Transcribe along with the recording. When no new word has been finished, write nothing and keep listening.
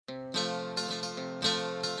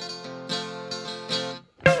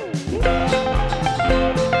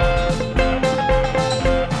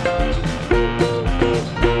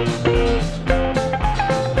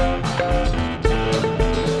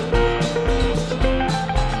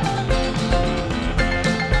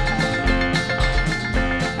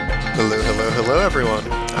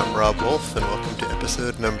Bob Wolf, and welcome to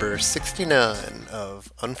episode number 69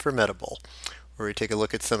 of Unformidable, where we take a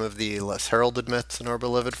look at some of the less heralded Mets in our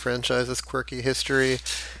beloved franchise's quirky history.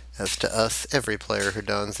 As to us, every player who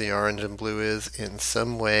dons the orange and blue is, in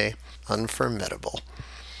some way, unformidable.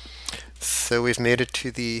 So we've made it to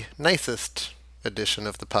the nicest edition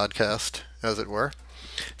of the podcast, as it were.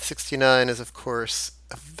 69 is, of course,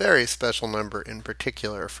 a very special number in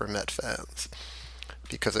particular for Met fans,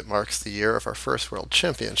 because it marks the year of our first World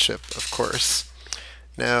Championship, of course.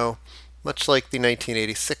 Now, much like the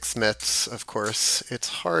 1986 Mets, of course, it's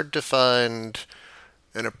hard to find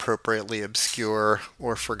an appropriately obscure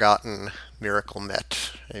or forgotten Miracle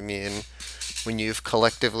Met. I mean, when you've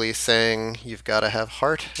collectively sang You've Gotta Have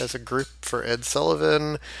Heart as a group for Ed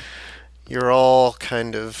Sullivan, you're all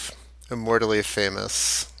kind of immortally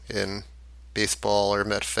famous in baseball or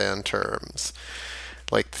Met fan terms.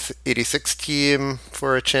 Like the 86 team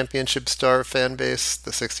for a championship star fan base,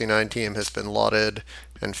 the 69 team has been lauded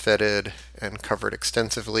and feted and covered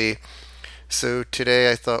extensively. So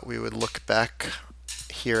today I thought we would look back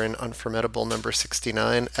here in Unformidable number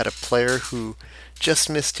 69 at a player who just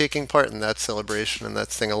missed taking part in that celebration and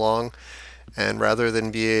that sing-along. And rather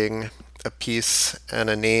than being a piece and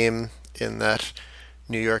a name in that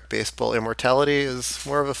New York baseball immortality, is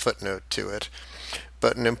more of a footnote to it,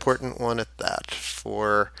 but an important one at that.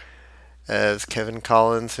 For, as Kevin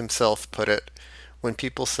Collins himself put it, when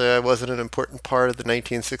people say I wasn't an important part of the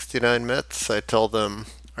 1969 Mets, I tell them,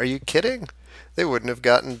 are you kidding? They wouldn't have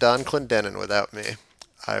gotten Don Clendenin without me.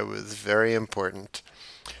 I was very important.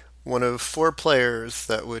 One of 4 players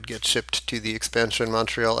that would get shipped to the expansion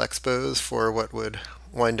Montreal Expos for what would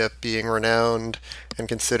wind up being renowned and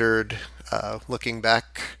considered, looking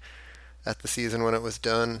back at the season when it was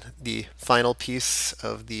done, the final piece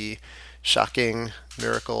of the shocking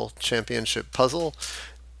Miracle Championship puzzle,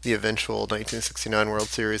 the eventual 1969 World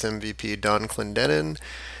Series MVP Don Clendenin.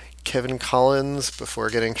 Kevin Collins,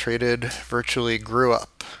 before getting traded, virtually grew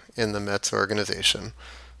up in the Mets organization.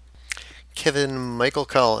 Kevin Michael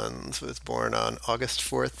Collins was born on August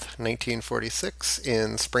 4th, 1946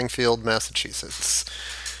 in Springfield, Massachusetts.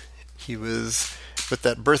 He was, with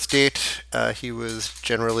that birth date, he was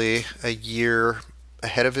generally a year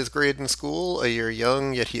ahead of his grade in school, a year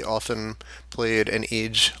young, yet he often played an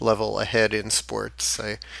age level ahead in sports.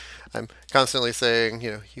 I'm constantly saying,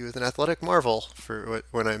 he was an athletic marvel for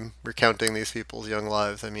when I'm recounting these people's young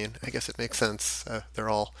lives. I mean, I guess it makes sense. They're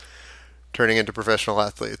all turning into professional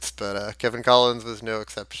athletes, but Kevin Collins was no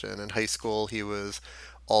exception. In high school, he was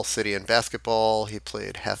all-city in basketball. He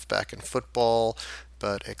played halfback in football,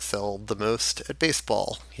 but excelled the most at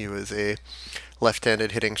baseball. He was a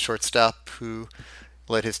left-handed hitting shortstop who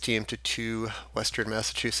led his team to 2 Western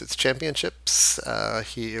Massachusetts championships.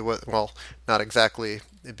 He was, well, not exactly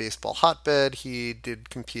a baseball hotbed. He did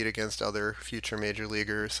compete against other future major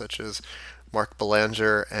leaguers such as Mark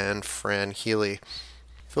Belanger and Fran Healy.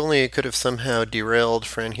 If only it could have somehow derailed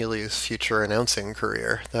Fran Healy's future announcing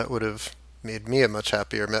career. That would have made me a much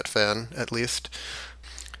happier Met fan, at least.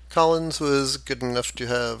 Collins was good enough to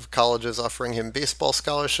have colleges offering him baseball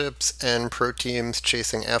scholarships and pro teams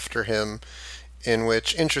chasing after him, in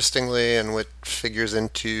which, interestingly, and what figures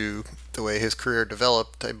into the way his career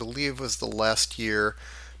developed, I believe was the last year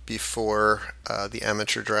before the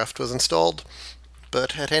amateur draft was installed.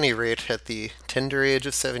 But at any rate, at the tender age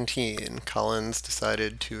of 17, Collins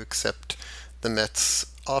decided to accept the Mets'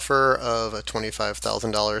 offer of a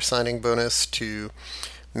 $25,000 signing bonus to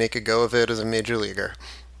make a go of it as a major leaguer.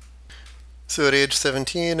 So at age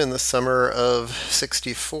 17, in the summer of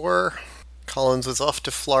 '64, Collins was off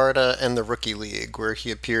to Florida and the Rookie League, where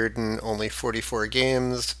he appeared in only 44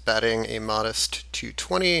 games, batting a modest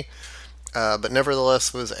 .220, but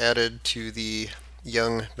nevertheless was added to the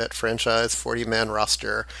young Met franchise 40-man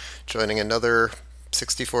roster, joining another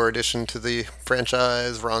 64 addition to the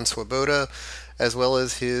franchise, Ron Swoboda, as well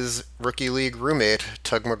as his Rookie League roommate,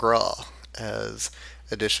 Tug McGraw, as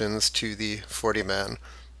additions to the 40-man.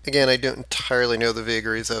 Again, I don't entirely know the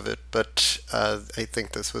vagaries of it, but I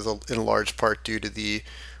think this was in large part due to the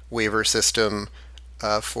waiver system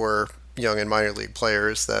for young and minor league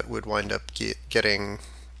players that would wind up getting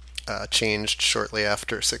changed shortly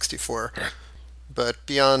after '64. But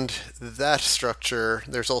beyond that structure,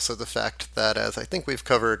 there's also the fact that, as I think we've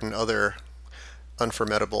covered in other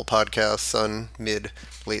Unformidable podcasts on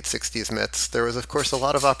mid-late '60s Mets, there was, of course, a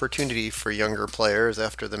lot of opportunity for younger players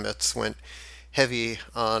after the Mets went heavy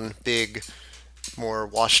on big, more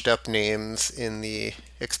washed-up names in the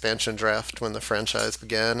expansion draft when the franchise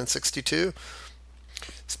began in '62.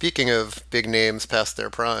 Speaking of big names past their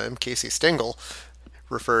prime, Casey Stengel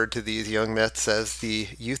referred to these young Mets as the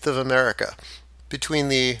youth of America. Between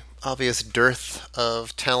the obvious dearth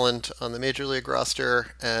of talent on the major league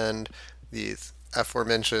roster, and these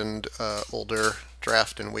aforementioned older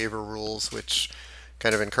draft and waiver rules, which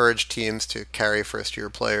kind of encourage teams to carry first year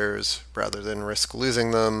players rather than risk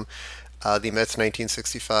losing them. The Mets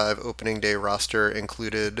 1965 opening day roster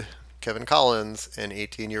included Kevin Collins, an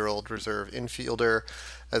 18-year-old reserve infielder,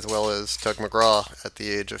 as well as Tug McGraw at the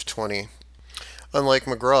age of 20. Unlike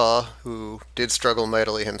McGraw, who did struggle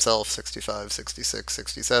mightily himself, 65, 66,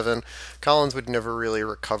 67, Collins would never really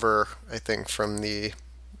recover, I think, from the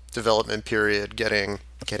development period getting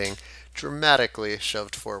dramatically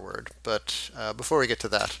shoved forward. But before we get to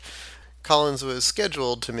that, Collins was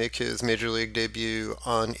scheduled to make his major league debut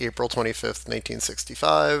on April 25th,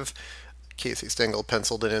 1965. Casey Stengel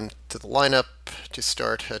penciled it into the lineup to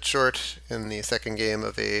start at short in the second game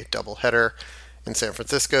of a doubleheader in San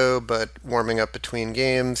Francisco, but warming up between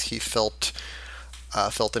games, he felt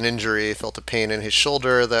an injury, felt a pain in his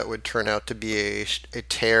shoulder that would turn out to be a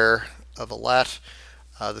tear of a lat.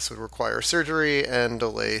 This would require surgery and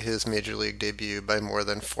delay his major league debut by more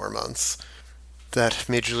than 4 months. That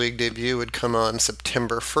major league debut would come on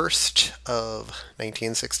September 1st of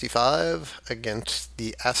 1965 against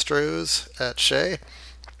the Astros at Shea.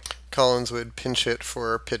 Collins would pinch hit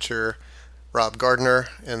for pitcher Rob Gardner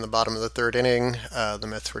in the bottom of the third inning. The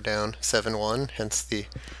Mets were down 7-1, hence the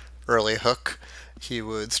early hook. He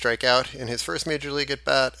would strike out in his first major league at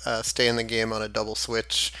bat, stay in the game on a double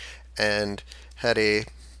switch, and had a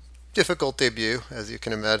difficult debut, as you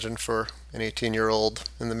can imagine, for an 18-year-old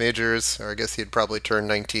in the majors. Or I guess he'd probably turned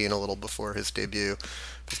 19 a little before his debut.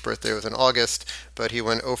 His birthday was in August, but he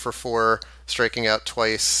went 0 for 4, striking out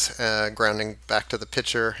twice, grounding back to the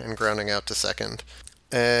pitcher, and grounding out to second.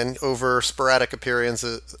 And over sporadic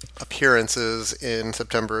appearances in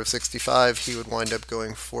September of 65, he would wind up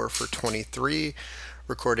going 4 for 23,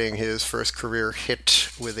 recording his first career hit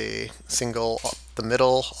with a single up the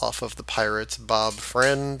middle off of the Pirates' Bob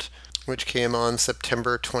Friend, which came on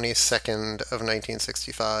September 22nd of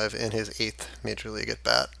 1965 in his 8th major league at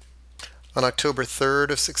bat. On October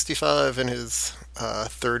 3rd of 65, in his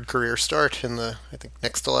third career start in the, I think,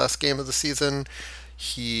 next to last game of the season,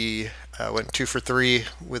 he went 2 for 3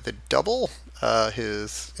 with a double. In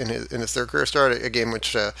his third career start, a game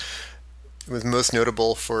which was most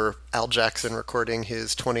notable for Al Jackson recording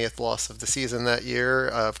his 20th loss of the season that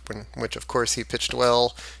year, which of course he pitched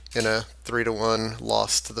well in a 3-1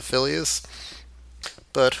 loss to the Phillies.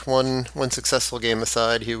 But one successful game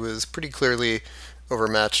aside, he was pretty clearly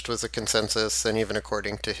overmatched, was a consensus, and even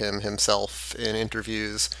according to him himself in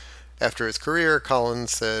interviews after his career,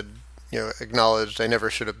 Collins said, acknowledged, "I never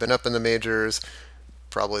should have been up in the majors,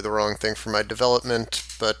 probably the wrong thing for my development,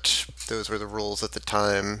 but those were the rules at the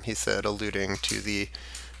time," he said, alluding to the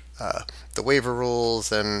waiver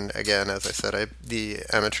rules. And again, as I said, the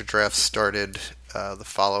amateur draft started the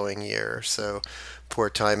following year, so poor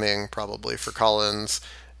timing probably for Collins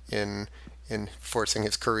in forcing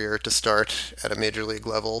his career to start at a major league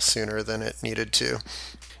level sooner than it needed to.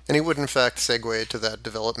 And he would in fact segue to that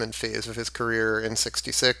development phase of his career in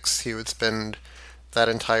 66. He would spend that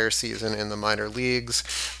entire season in the minor leagues.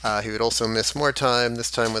 He would also miss more time,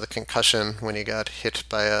 this time with a concussion when he got hit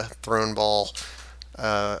by a thrown ball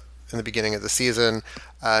in the beginning of the season.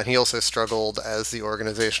 He also struggled as the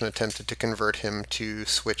organization attempted to convert him to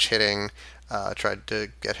switch hitting, tried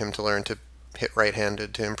to get him to learn to hit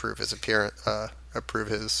right-handed to improve his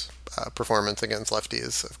performance against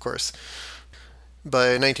lefties, of course. By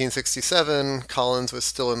 1967, Collins was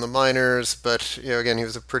still in the minors, but again, he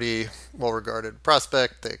was a pretty well-regarded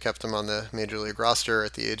prospect. They kept him on the major league roster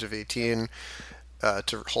at the age of 18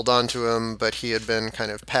 to hold on to him, but he had been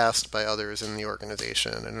kind of passed by others in the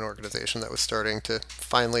organization, and an organization that was starting to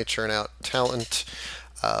finally churn out talent.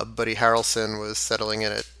 Buddy Harrelson was settling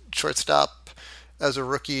in at shortstop as a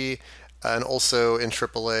rookie, and also in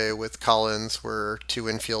AAA with Collins were two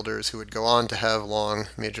infielders who would go on to have long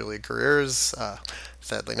major league careers,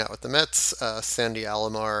 sadly not with the Mets, Sandy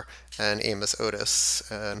Alomar and Amos Otis.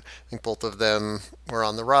 And I think both of them were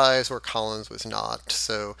on the rise, where Collins was not.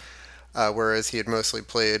 So whereas he had mostly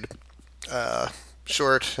played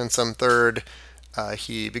short and some third,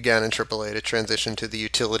 he began in AAA to transition to the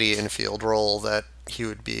utility infield role that he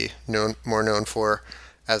would be more known for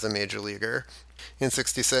as a major leaguer. In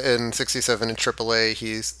 67 in AAA,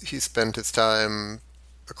 he spent his time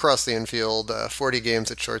across the infield, 40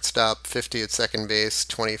 games at shortstop, 50 at second base,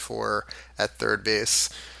 24 at third base.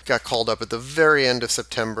 Got called up at the very end of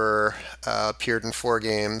September, appeared in 4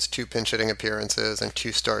 games, 2 pinch hitting appearances, and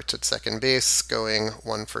 2 starts at second base, going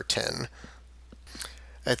 1 for 10.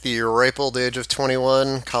 At the ripe old age of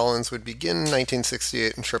 21, Collins would begin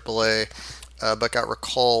 1968 in AAA, but got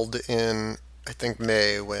recalled in, I think,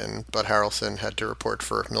 May when Bud Harrelson had to report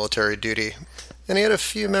for military duty. And he had a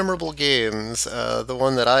few memorable games. The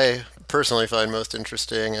one that I personally find most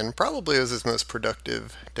interesting, and probably was his most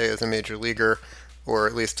productive day as a major leaguer, or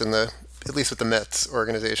at least with the Mets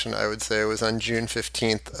organization, I would say, was on June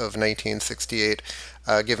 15th of 1968.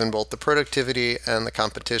 Given both the productivity and the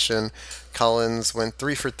competition, Collins went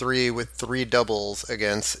 3 for 3 with 3 doubles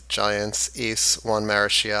against Giants ace Juan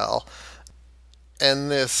Marichal.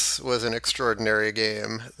 And this was an extraordinary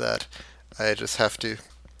game that I just have to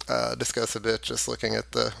discuss a bit, just looking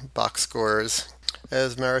at the box scores.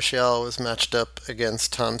 As Marichal was matched up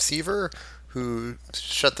against Tom Seaver, who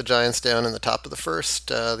shut the Giants down in the top of the first.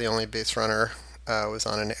 The only base runner was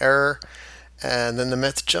on an error. And then the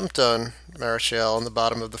Mets jumped on Marichal in the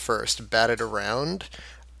bottom of the first, batted around,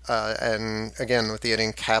 and again with the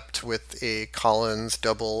inning capped with a Collins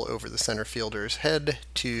double over the center fielder's head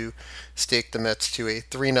to stake the Mets to a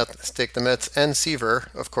 3-0, stake the Mets and Seaver,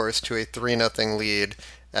 of course, to a 3-0 lead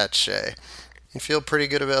at Shea. You feel pretty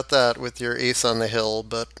good about that with your ace on the hill,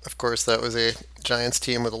 but of course that was a Giants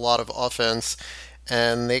team with a lot of offense,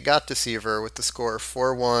 and they got to Seaver with the score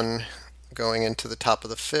 4-1 going into the top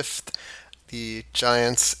of the fifth. The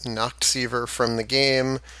Giants knocked Seaver from the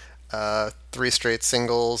game, 3 straight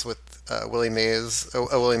singles with Willie Mays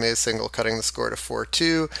single cutting the score to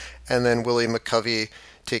 4-2, and then Willie McCovey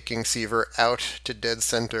taking Seaver out to dead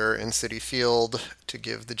center in Citi Field to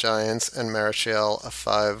give the Giants and Marichal a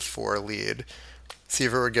 5-4 lead.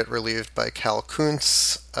 Seaver would get relieved by Cal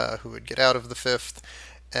Kuntz, who would get out of the fifth,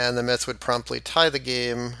 and the Mets would promptly tie the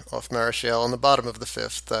game off Marichal in the bottom of the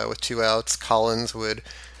fifth. With 2 outs, Collins would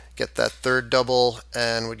get that third double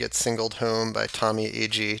and would get singled home by Tommy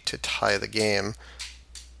Agee to tie the game.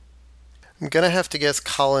 I'm going to have to guess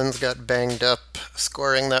Collins got banged up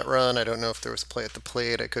scoring that run. I don't know if there was a play at the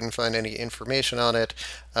plate. I couldn't find any information on it.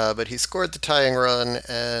 But he scored the tying run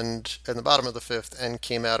and in the bottom of the fifth and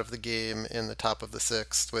came out of the game in the top of the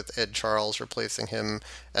sixth with Ed Charles replacing him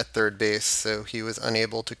at third base. So he was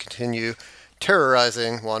unable to continue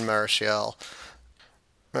terrorizing Juan Marichal.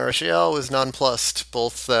 Marichal was nonplussed,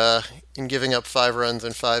 both in giving up 5 runs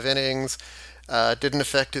in 5 innings. Didn't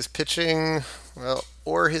affect his pitching,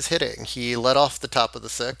 or his hitting. He led off the top of the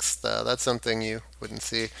sixth. That's something you wouldn't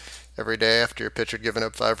see every day after your pitcher had given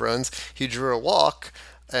up 5 runs. He drew a walk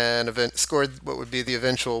and scored what would be the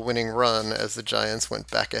eventual winning run as the Giants went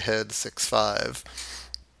back ahead 6-5.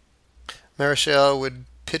 Marichal would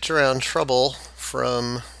pitch around trouble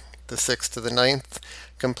from the 6th to the 9th,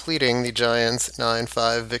 completing the Giants'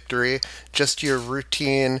 9-5 victory. Just your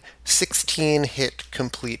routine 16-hit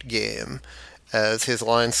complete game, as his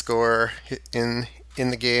line score in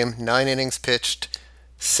the game: 9 innings pitched,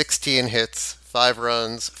 16 hits, 5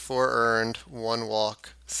 runs, 4 earned, 1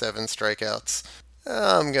 walk, 7 strikeouts.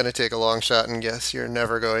 I'm going to take a long shot and guess you're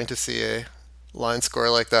never going to see a line score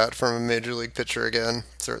like that from a major league pitcher again.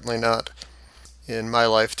 Certainly not in my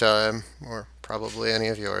lifetime, or probably any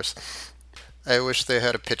of yours. I wish they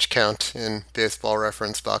had a pitch count in Baseball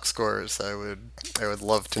Reference box scores. I would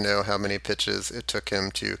love to know how many pitches it took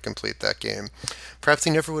him to complete that game. Perhaps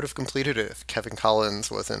he never would have completed it if Kevin Collins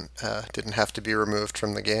didn't have to be removed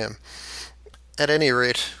from the game. At any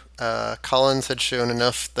rate, Collins had shown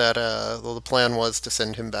enough that the plan was to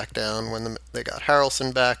send him back down when they got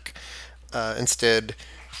Harrelson back. Instead,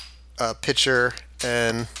 pitcher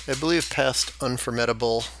and I believe past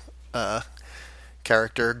unformidable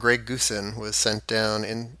character Greg Goosen was sent down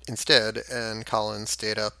instead, and Collins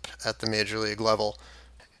stayed up at the major league level.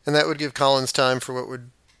 And that would give Collins time for what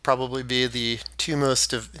would probably be the 2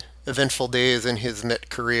 most eventful days in his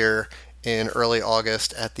Met career in early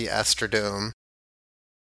August at the Astrodome.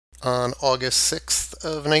 On August 6th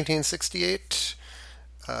of 1968,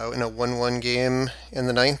 in a 1-1 game in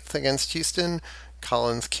the 9th against Houston,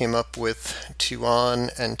 Collins came up with 2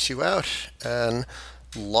 on and 2 out, and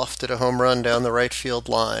lofted a home run down the right field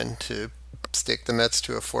line to stake the Mets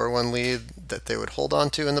to a 4-1 lead that they would hold on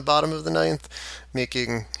to in the bottom of the 9th,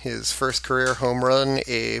 making his first career home run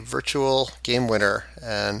a virtual game winner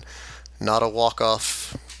and not a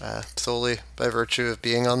walk-off, solely by virtue of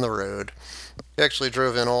being on the road. He actually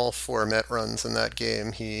drove in all 4 Met runs in that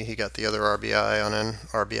game. He got the other RBI on an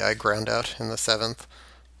RBI groundout in the 7th.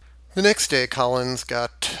 The next day, Collins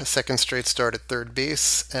got a second straight start at third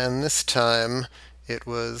base, and this time it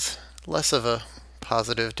was less of a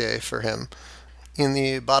positive day for him. In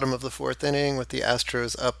the bottom of the 4th inning, with the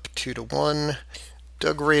Astros up 2-1,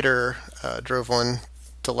 Doug Rader drove one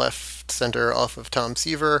to left center off of Tom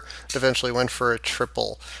Seaver. It eventually went for a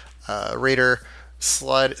triple. Rader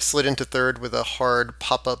slid into third with a hard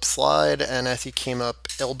pop-up slide, and as he came up,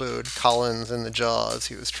 elbowed Collins in the jaw as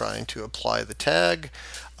he was trying to apply the tag.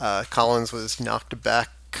 Collins was knocked back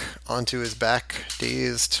onto his back,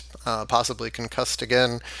 dazed, possibly concussed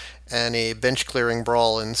again, and a bench-clearing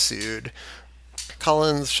brawl ensued.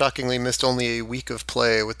 Collins shockingly missed only a week of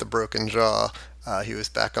play with the broken jaw. He was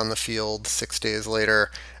back on the field 6 days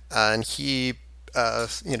later, and he,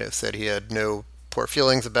 said he had no poor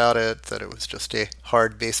feelings about it, that it was just a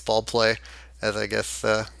hard baseball play, as I guess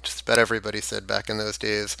just about everybody said back in those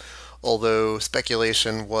days. Although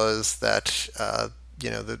speculation was that,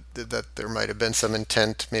 that there might have been some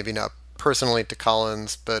intent, maybe not personally to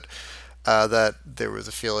Collins, but that there was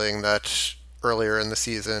a feeling that earlier in the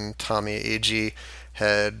season, Tommy Agee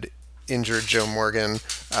had injured Joe Morgan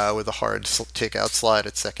with a hard takeout slide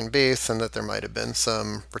at second base, and that there might have been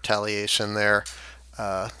some retaliation there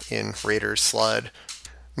in Raiders' slide.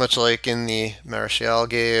 Much like in the Marichal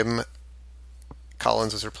game,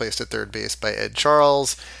 Collins was replaced at third base by Ed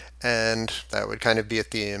Charles, and that would kind of be a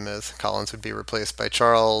theme, as Collins would be replaced by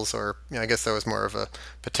Charles, or I guess that was more of a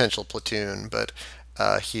potential platoon, but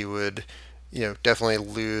he would definitely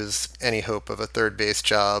lose any hope of a third base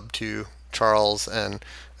job to Charles and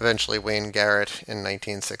eventually Wayne Garrett in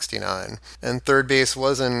 1969. And third base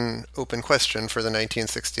was an open question for the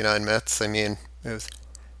 1969 Mets. I mean, it was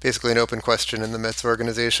basically an open question in the Mets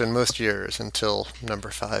organization most years until number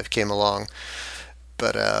 5 came along.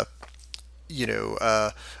 But,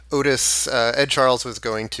 Otis, Ed Charles was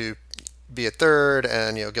going to be at third,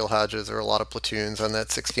 and Gil Hodges, there were a lot of platoons on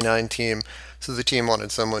that 69 team, so the team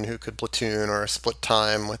wanted someone who could platoon or split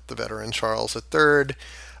time with the veteran Charles at third.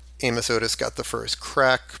 Amos Otis got the first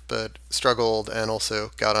crack, but struggled and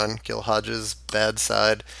also got on Gil Hodges' bad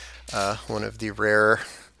side. One of the rare,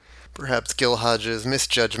 perhaps Gil Hodges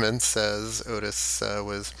misjudgments, as Otis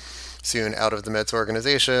was soon out of the Mets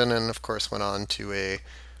organization, and of course went on to a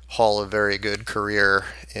Hall of Very Good career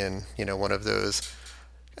in one of those,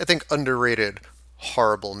 I think, underrated,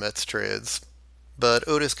 horrible Mets trades. But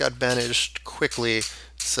Otis got banished quickly,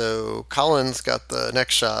 so Collins got the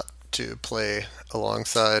next shot to play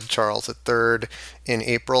alongside Charles at third in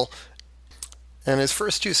April. And his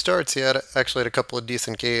first 2 starts, he actually had a couple of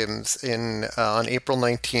decent games. On April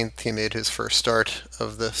 19th, he made his first start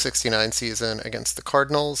of the 69 season against the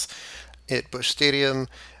Cardinals at Busch Stadium.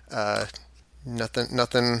 Nothing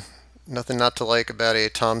not to like about a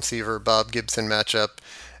Tom Seaver-Bob Gibson matchup.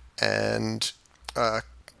 And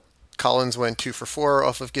Collins went 2 for 4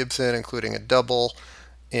 off of Gibson, including a double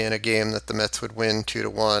in a game that the Mets would win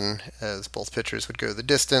 2-1, as both pitchers would go the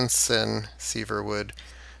distance and Seaver would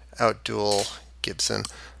outduel Gibson.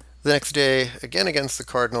 The next day, again against the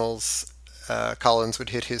Cardinals, Collins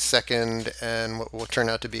would hit his second and what will turn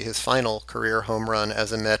out to be his final career home run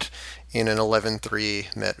as a Met in an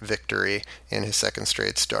 11-3 Met victory in his second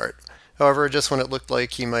straight start. However, just when it looked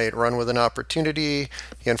like he might run with an opportunity,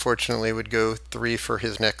 he unfortunately would go 3 for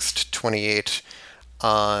his next 28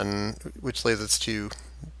 which leads us to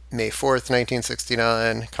May 4th,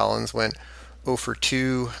 1969. Collins went 0 for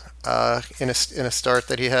 2 in a start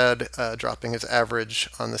that he had, dropping his average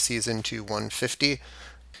on the season to 150.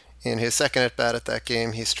 In his second at-bat at that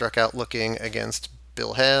game, he struck out looking against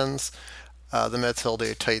Bill Hands. The Mets held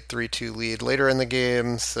a tight 3-2 lead later in the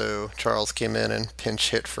game, so Charles came in and pinch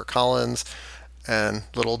hit for Collins. And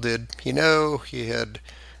little did he know, he had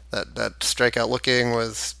that strikeout looking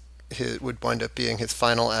would wind up being his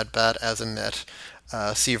final at-bat as a Met.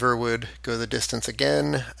 Seaver would go the distance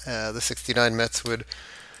again. The 69 Mets would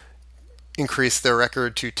increase their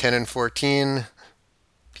record to 10-14.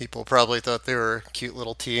 People probably thought they were a cute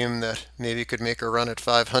little team that maybe could make a run at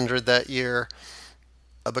 500 that year.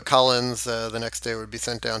 But Collins, the next day, would be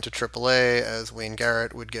sent down to AAA as Wayne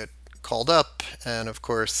Garrett would get called up and, of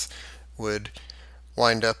course, would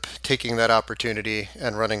wind up taking that opportunity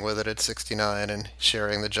and running with it at 69 and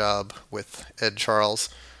sharing the job with Ed Charles.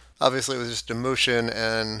 Obviously, it was just emotion,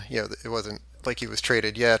 and it wasn't like he was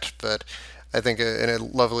traded yet, but I think in a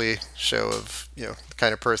lovely show of the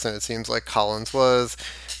kind of person it seems like Collins was.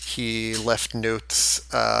 He left notes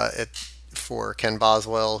for Ken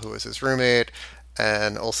Boswell, who was his roommate,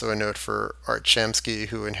 and also a note for Art Shamsky,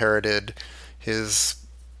 who inherited his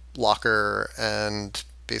locker and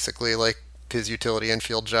basically like his utility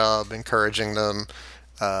infield job, encouraging them,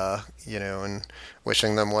 and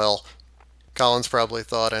wishing them well. Collins probably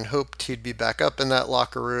thought and hoped he'd be back up in that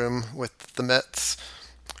locker room with the Mets.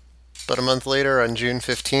 But a month later, on June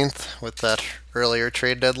 15th, with that earlier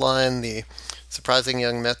trade deadline, the surprising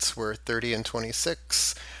young Mets were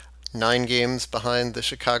 30-26, 9 games behind the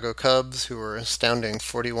Chicago Cubs, who were astounding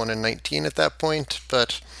 41-19 at that point.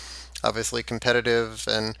 But obviously competitive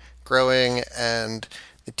and growing, and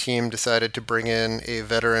the team decided to bring in a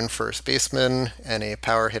veteran first baseman and a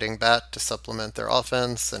power hitting bat to supplement their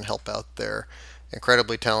offense and help out their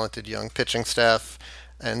incredibly talented young pitching staff.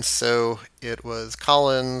 And so it was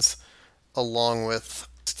Collins, along with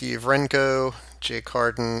Steve Renko, Jake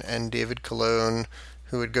Harden, and David Colon,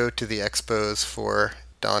 who would go to the Expos for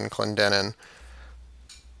Don Clendenin.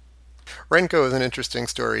 Renko is an interesting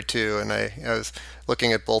story too, and I was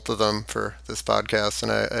looking at both of them for this podcast,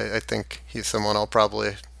 and I think he's someone I'll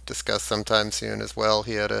probably discuss sometime soon as well.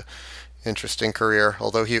 He had a interesting career,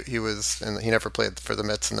 although he was and he never played for the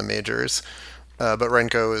Mets in the majors. But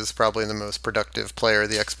Renko is probably the most productive player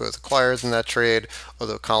the Expos acquired in that trade,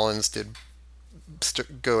 although Collins did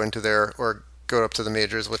go into their or go up to the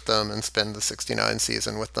majors with them and spend the '69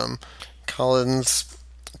 season with them. Collins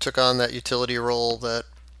took on that utility role that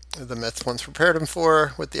the Mets once prepared him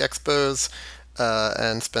for with the Expos,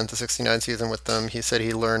 and spent the '69 season with them. He said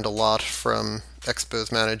he learned a lot from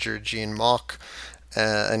Expos manager Gene Mauch,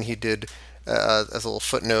 and he did, as a little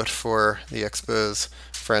footnote for the Expos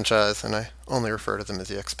franchise, and I only refer to them as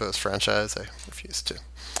the Expos franchise. I refuse to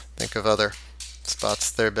think of other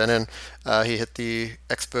spots they've been in. He hit the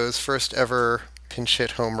Expos' first ever pinch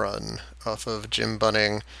hit home run off of Jim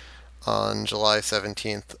Bunning on July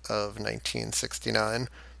 17th of 1969.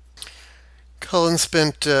 Collins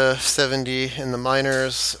spent 70 in the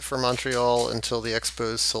minors for Montreal until the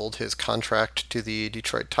Expos sold his contract to the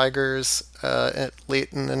Detroit Tigers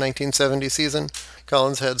late in the 1970 season.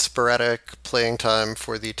 Collins had sporadic playing time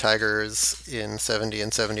for the Tigers in 70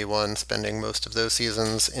 and 71, spending most of those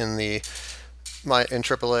seasons in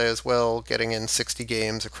AAA as well, getting in 60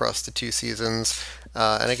 games across the two seasons.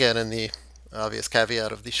 And again, in the obvious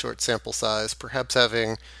caveat of the short sample size, perhaps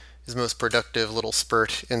having his most productive little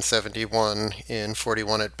spurt in 71 in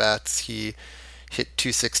 41 at-bats. He hit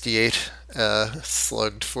 .268,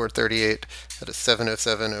 slugged .438, had a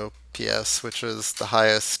 .707 OPS, which was the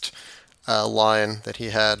highest line that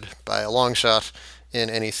he had by a long shot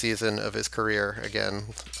in any season of his career.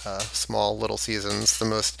 Again, small little seasons. The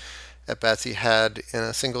most at-bats he had in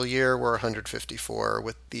a single year were 154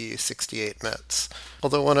 with the '68 Mets.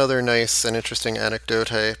 Although one other nice and interesting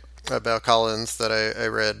anecdote about Collins that I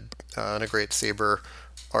read in a great Saber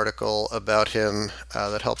article about him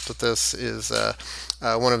that helped with this is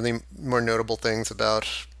one of the more notable things about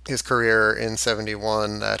his career in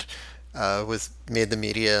 '71 that was made the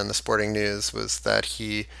media and the sporting news was that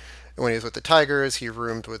when he was with the Tigers, he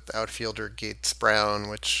roomed with outfielder Gates Brown,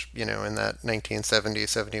 which, in that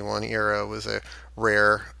 1970-71 era was a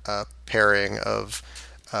rare pairing of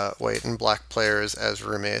white and black players as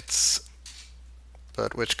roommates,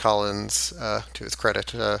 but which Collins, to his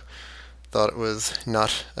credit, thought it was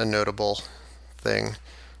not a notable thing.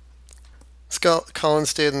 Collins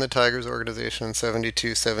stayed in the Tigers organization in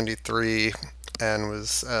 '72-'73 and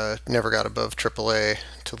was never got above AAA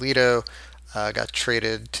Toledo. Got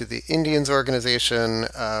traded to the Indians organization,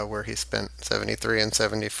 where he spent '73 and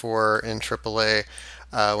 '74 in AAA.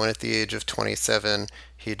 When at the age of 27,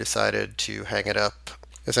 he decided to hang it up,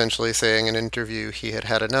 essentially saying in an interview he had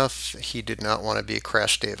had enough. He did not want to be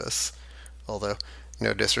Crash Davis. Although,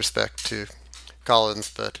 no disrespect to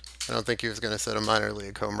Collins, but I don't think he was going to set a minor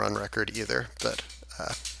league home run record either, but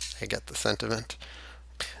I get the sentiment.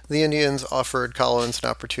 The Indians offered Collins an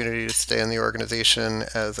opportunity to stay in the organization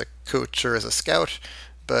as a coach or as a scout,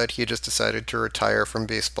 but he just decided to retire from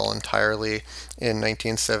baseball entirely in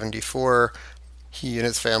 1974. He and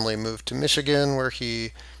his family moved to Michigan, where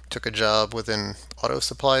he took a job with an auto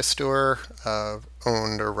supply store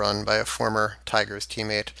owned or run by a former Tigers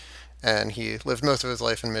teammate, and he lived most of his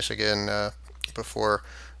life in Michigan before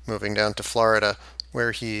moving down to Florida,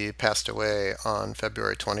 where he passed away on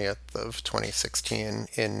February 20th of 2016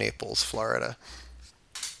 in Naples, Florida.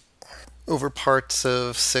 Over parts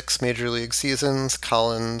of 6 Major League seasons,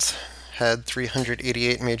 Collins had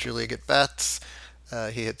 388 Major League at-bats.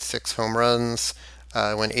 He hit 6 home runs,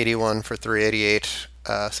 went 81 for 388,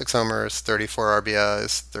 6 homers, 34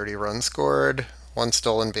 RBIs, 30 runs scored, 1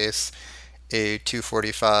 stolen base, a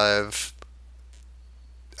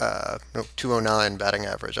 209 batting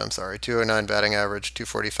average, 209 batting average,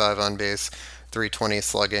 245 on base, 320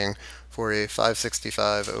 slugging for a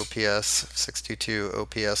 565 OPS, 62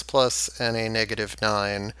 OPS plus, and a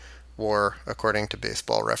 -9 WAR, according to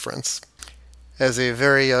Baseball Reference. As a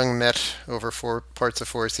very young Met over 4 parts of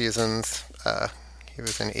 4 seasons, he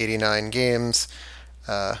was in 89 games,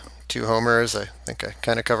 2 homers. I think I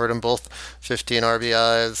kind of covered them both. 15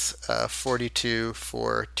 RBIs, 42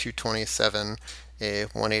 for 227, a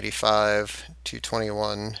 185,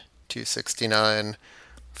 221, 269,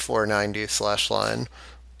 490 slash line.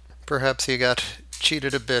 Perhaps he got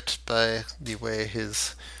cheated a bit by the way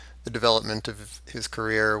the development of his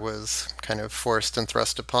career was kind of forced and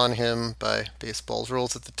thrust upon him by baseball's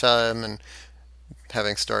rules at the time, and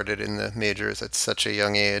having started in the majors at such a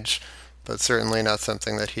young age, but certainly not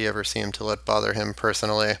something that he ever seemed to let bother him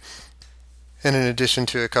personally. And in addition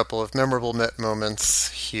to a couple of memorable Met moments,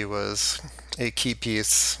 he was a key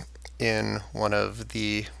piece in one of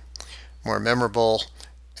the more memorable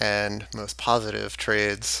and most positive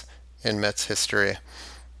trades in Mets history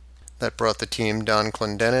that brought the team Don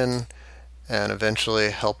Clendenin and eventually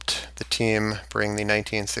helped the team bring the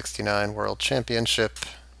 1969 World Championship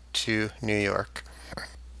to New York.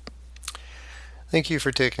 Thank you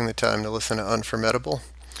for taking the time to listen to Unformidable.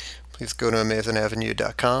 Please go to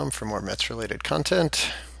AmazingAvenue.com for more Mets-related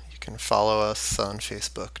content. You can follow us on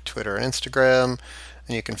Facebook, Twitter, and Instagram,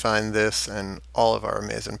 and you can find this and all of our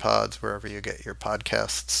amazing pods wherever you get your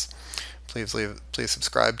podcasts. Please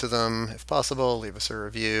subscribe to them if possible. Leave us a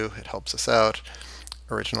review. It helps us out.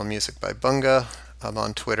 Original music by Bunga. I'm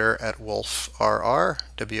on Twitter at WolffRR,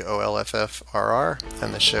 WOLFFRR,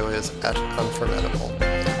 and the show is at Unformidable.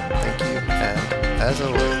 Thank you, and as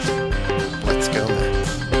always,